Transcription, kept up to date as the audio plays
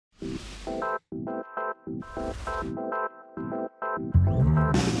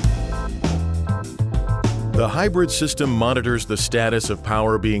The hybrid system monitors the status of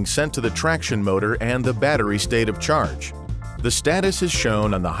power being sent to the traction motor and the battery state of charge. The status is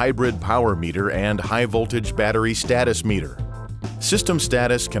shown on the hybrid power meter and high voltage battery status meter. System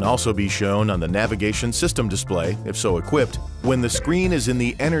status can also be shown on the navigation system display, if so equipped, when the screen is in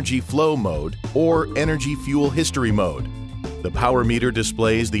the energy flow mode or energy fuel history mode. The power meter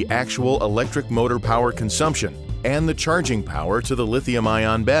displays the actual electric motor power consumption and the charging power to the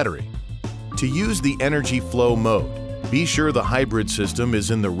lithium-ion battery. To use the energy flow mode, be sure the hybrid system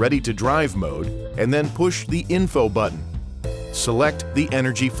is in the Ready to Drive mode and then push the Info button. Select the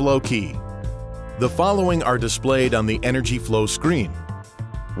Energy Flow key. The following are displayed on the Energy Flow screen.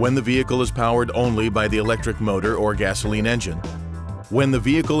 When the vehicle is powered only by the electric motor or gasoline engine, when the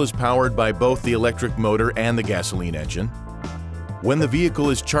vehicle is powered by both the electric motor and the gasoline engine, when the vehicle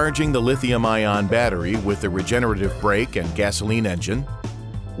is charging the lithium-ion battery with the regenerative brake and gasoline engine,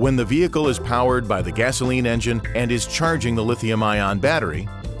 when the vehicle is powered by the gasoline engine and is charging the lithium-ion battery,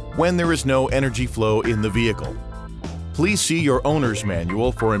 when there is no energy flow in the vehicle. Please see your owner's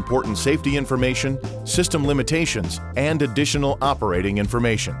manual for important safety information, system limitations, and additional operating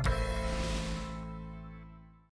information.